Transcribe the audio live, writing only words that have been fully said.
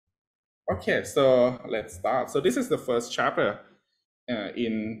Okay, so let's start. So this is the first chapter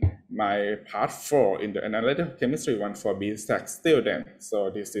in my part 4 in the analytical chemistry one for BSAC student. So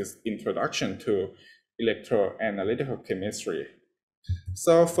this is introduction to electroanalytical chemistry.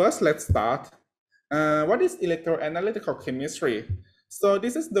 So first, let's start. What is electroanalytical chemistry? So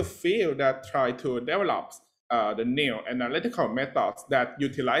this is the field that try to develop the new analytical methods that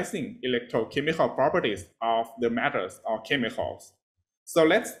utilizing electrochemical properties of the matters or chemicals. So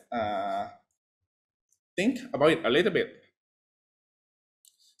let's think about it a little bit.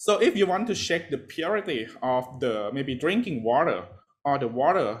 So if you want to check the purity of the maybe drinking water or the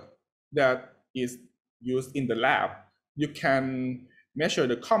water that is used in the lab, you can measure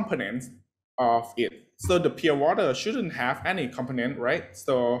the components of it. So the pure water shouldn't have any component, right?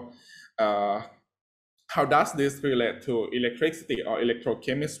 So how does this relate to electricity or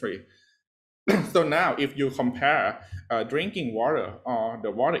electrochemistry? So now if you compare drinking water or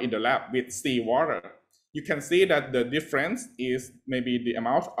the water in the lab with seawater, you can see that the difference is maybe the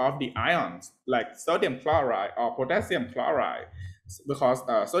amount of the ions like sodium chloride or potassium chloride, because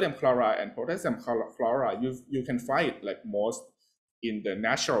sodium chloride and potassium chloride, you can find it like most in the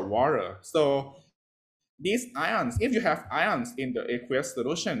natural water. So these ions, if you have ions in the aqueous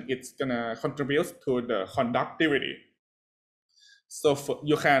solution, it's gonna contribute to the conductivity. So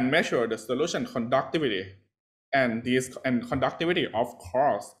you can measure the solution conductivity, and conductivity, of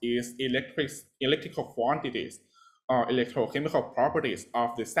course, is electrical quantities or electrochemical properties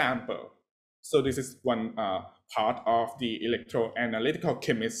of the sample. So this is one part of the electroanalytical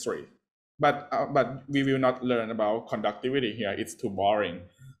chemistry. But we will not learn about conductivity here. It's too boring.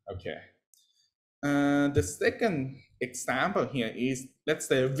 Okay. The second example here is, let's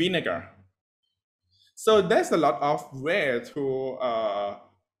say, vinegar. So there's a lot of way to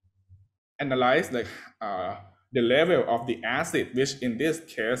analyze like the level of the acid, which in this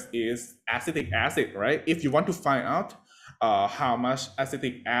case is acetic acid, right? If you want to find out how much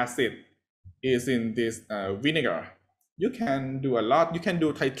acetic acid is in this vinegar, you can do a lot. You can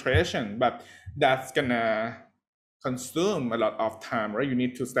do titration, but that's gonna consume a lot of time, right? You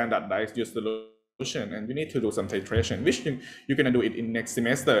need to standardize your solution and you need to do some titration, which you're gonna do it in next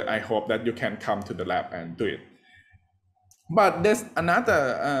semester. I hope that you can come to the lab and do it. But there's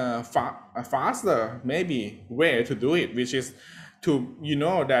another faster maybe way to do it, which is to,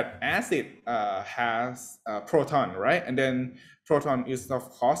 that acid has a proton, right? And then proton is of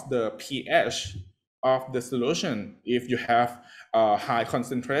course the pH of the solution. If you have a high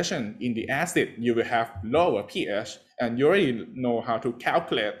concentration in the acid, you will have lower pH, and you already know how to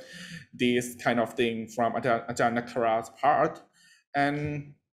calculate this kind of thing from Ajahn Nakara's part.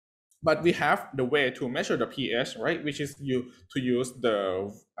 But we have the way to measure the pH, right? Which is to use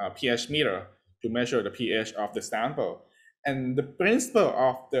the pH meter to measure the pH of the sample. And the principle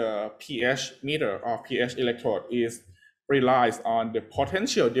of the pH meter or pH electrode relies on the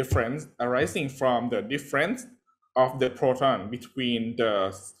potential difference arising from the difference of the proton between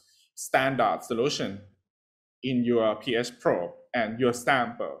the standard solution in your pH probe and your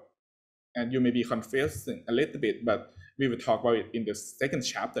sample. And you may be confusing a little bit, but we will talk about it in the second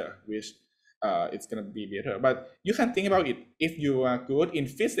chapter, which it's going to be better. But you can think about it. If you are good in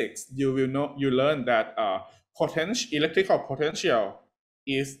physics, you learn that electrical potential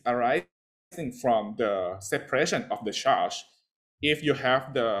is arising from the separation of the charge. If you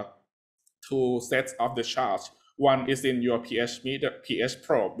have the two sets of the charge, one is in your pH meter, pH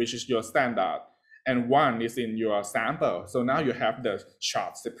probe, which is your standard, and one is in your sample. So now you have the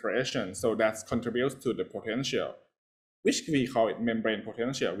charge separation. So that contributes to the potential, which we call it membrane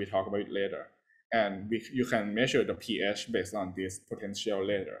potential. We talk about it later. And you can measure the pH based on this potential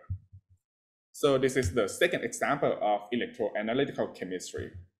later. So this is the second example of electroanalytical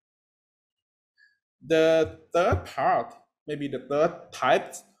chemistry. The third part, maybe the third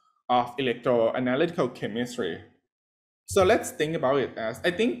type of electroanalytical chemistry. So let's think about it as,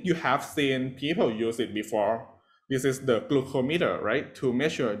 I think you have seen people use it before. This is the glucometer, right? To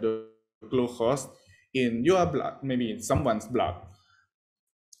measure the glucose in your blood, maybe in someone's blood.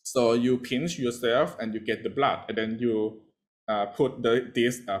 So you pinch yourself and you get the blood, and then you put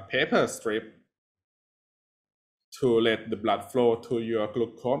this paper strip to let the blood flow to your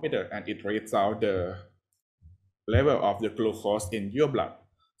glucometer, and it reads out the level of the glucose in your blood.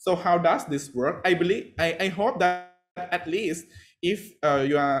 So how does this work? I hope that at least if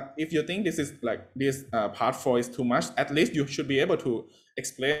you think this is like this part 4 is too much, at least you should be able to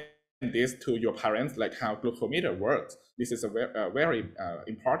explain this to your parents, like how glucometer works. This is a very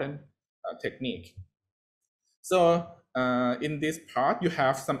important technique. So in this part, you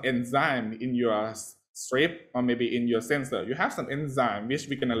have some enzyme in your strip or maybe in your sensor, you have some enzyme, which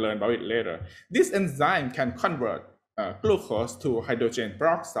we're going to learn about it later. This enzyme can convert glucose to hydrogen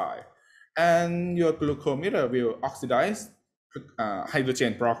peroxide, and your glucometer will oxidize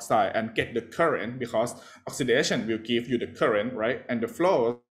hydrogen peroxide and get the current, because oxidation will give you the current, right? And the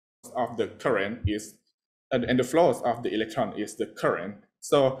flows of the current is, and the flows of the electron is the current.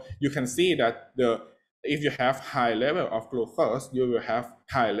 So you can see that if you have high level of glucose, you will have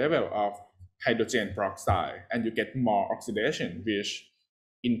high level of hydrogen peroxide, and you get more oxidation, which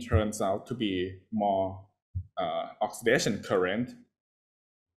in turns out to be more oxidation current.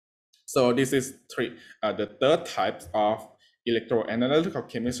 So this is the third type of electroanalytical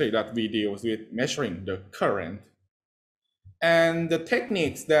chemistry that we deal with measuring the current. And the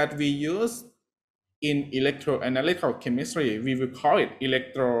techniques that we use in electroanalytical chemistry, we will call it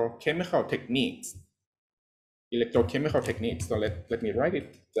electrochemical techniques. Electrochemical techniques. So let me write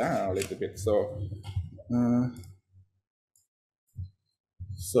it down a little bit. So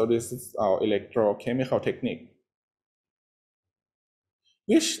this is our electrochemical technique,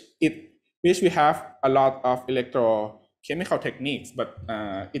 which we have a lot of electrochemical techniques, but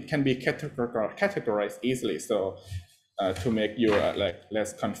it can be categorized easily. So to make you like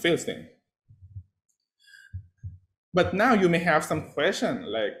less confusing. But now you may have some question,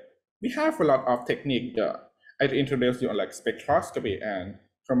 like we have a lot of technique. I introduced you on like spectroscopy and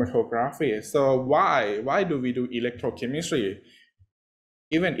chromatography. So why do we do electrochemistry?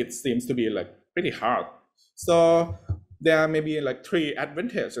 Even it seems to be like pretty hard. So there may be like 3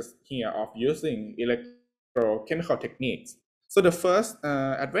 advantages here of using electrochemical techniques. So the first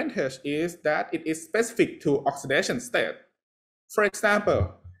advantage is that it is specific to oxidation state. For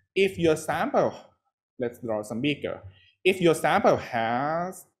example, if your sample, let's draw some beaker. If your sample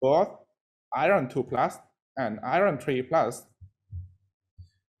has both iron 2 plus and iron 3 plus,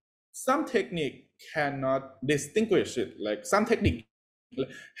 some technique cannot distinguish it. Like some technique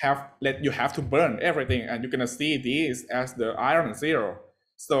you have to burn everything, and you're gonna see this as the iron 0.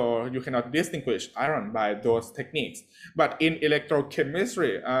 So you cannot distinguish iron by those techniques. But in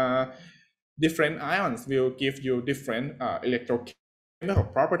electrochemistry, different ions will give you different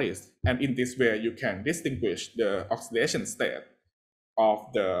electrochemical properties. And in this way, you can distinguish the oxidation state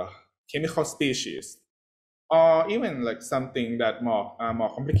of the chemical species. Or even like something that more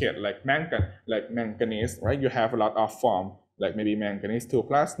complicated, like manganese, right? You have a lot of form, like maybe manganese 2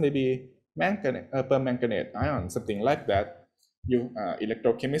 plus, maybe permanganate ion, something like that.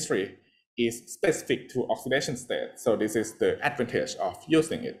 Electrochemistry is specific to oxidation state. So this is the advantage of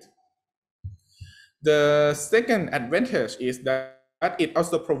using it. The second advantage is that it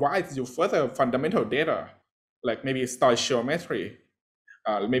also provides you further fundamental data, like maybe stoichiometry.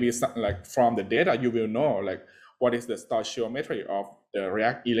 Maybe like from the data, you will know like what is the stoichiometry of the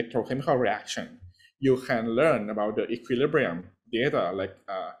electrochemical reaction. You can learn about the equilibrium data, like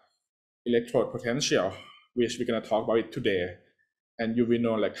electrode potential, which we're gonna talk about it today. And you will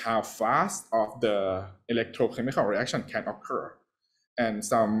know like how fast of the electrochemical reaction can occur, and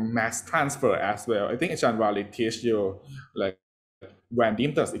some mass transfer as well. I think Ajahn Wali teach you like Van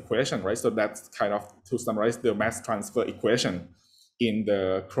Dinter's equation, right? So that's kind of to summarize the mass transfer equation in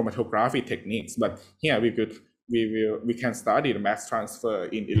the chromatography techniques. But here we can study the mass transfer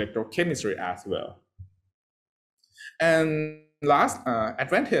in electrochemistry as well. And last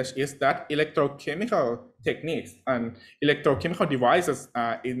advantage is that electrochemical techniques and electrochemical devices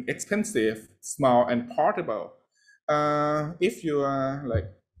are inexpensive, small, and portable. If you are like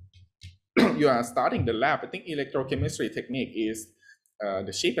you are starting the lab, I think electrochemistry technique is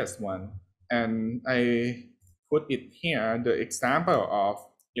the cheapest one. And I put it here, the example of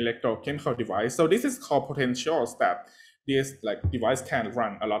electrochemical device. So this is called potentials, that this like device can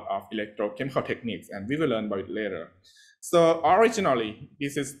run a lot of electrochemical techniques, and we will learn about it later. So originally,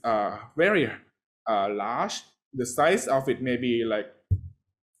 this is very large. The size of it may be like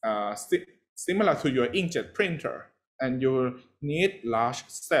similar to your inkjet printer, and you need large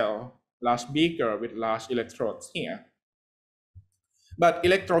cell, large beaker with large electrodes here. But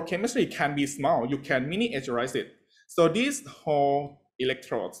electrochemistry can be small. You can miniaturize it. So these whole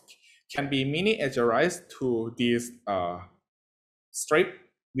electrodes can be miniaturized to this strip.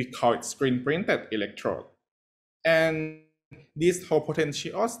 We call it screen printed electrode. And this whole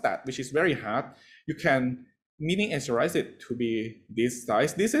potentiostat, which is very hard, you can miniaturize it to be this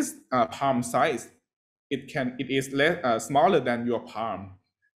size. This is palm size. It is less smaller than your palm.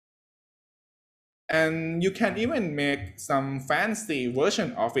 And you can even make some fancy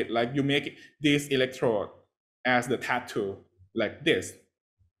version of it, like you make this electrode as the tattoo, like this.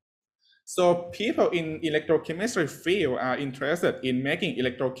 So people in electrochemistry field are interested in making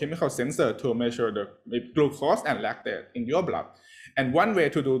electrochemical sensor to measure the glucose and lactate in your blood. And one way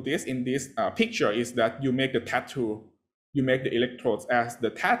to do this in this picture is that you make the tattoo, you make the electrodes as the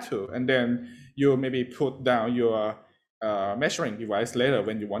tattoo, and then you maybe put down your measuring device later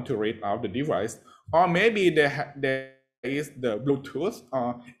when you want to read out the device. Or maybe there is the Bluetooth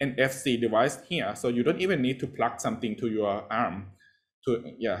or NFC device here, so you don't even need to plug something to your arm.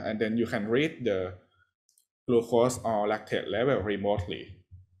 And then you can read the glucose or lactate level remotely.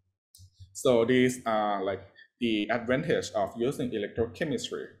 So these are like the advantage of using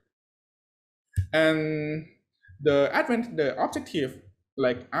electrochemistry. And the objective,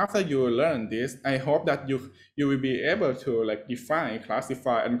 like after you learn this, I hope that you will be able to like define,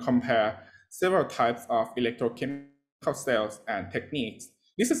 classify, and compare several types of electrochemical cells and techniques.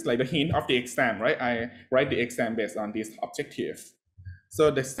 This is like the hint of the exam, right? I write the exam based on this objective. So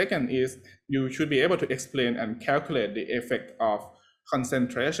the second is you should be able to explain and calculate the effect of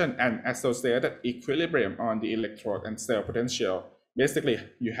concentration and associated equilibrium on the electrode and cell potential. Basically,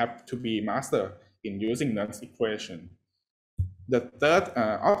 you have to be master in using Nernst equation. The third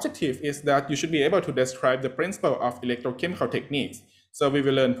objective is that you should be able to describe the principle of electrochemical techniques. So we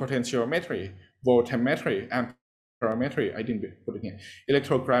will learn potentiometry, voltammetry, amperometry, I didn't put it here,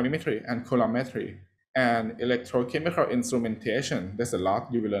 electrogrammetry and coulometry, and electrochemical instrumentation. There's a lot,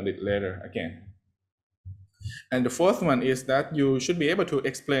 you will learn it later again. And the fourth one is that you should be able to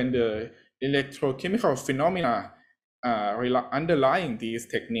explain the electrochemical phenomena underlying these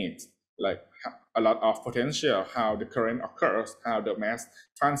techniques, like a lot of potential, how the current occurs, how the mass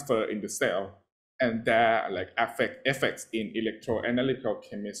transfer in the cell, and their like effects in electroanalytical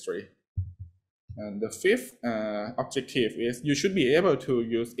chemistry. And the fifth objective is you should be able to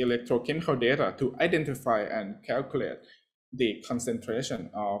use electrochemical data to identify and calculate the concentration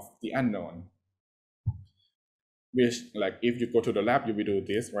of the unknown. Which, like, if you go to the lab, you will do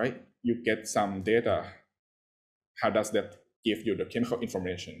this, right? You get some data. How does that give you the chemical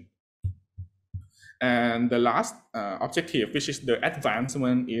information? And the last objective, which is the advanced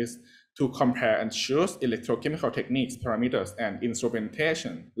one, is to compare and choose electrochemical techniques, parameters, and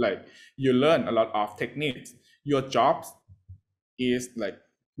instrumentation. Like you learn a lot of techniques. Your job is like,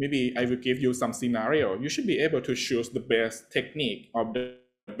 maybe I will give you some scenario. You should be able to choose the best technique or the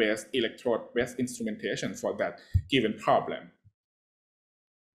best electrode, best instrumentation for that given problem.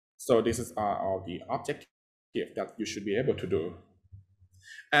 So this is all the objective that you should be able to do.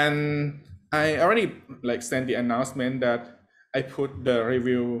 And I already like sent the announcement that I put the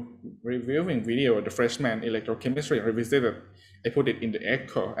reviewing video, the freshman electrochemistry revisited. I put it in the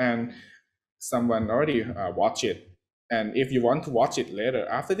echo, and someone already watched it. And if you want to watch it later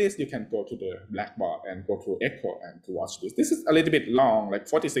after this, you can go to the Blackboard and go to echo and to watch this. This is a little bit long, like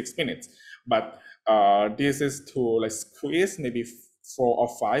 46 minutes, but this is to like squeeze maybe 4 or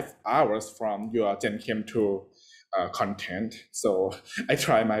 5 hours from your Gen Chem 2 content. So I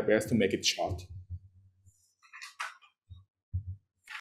try my best to make it short.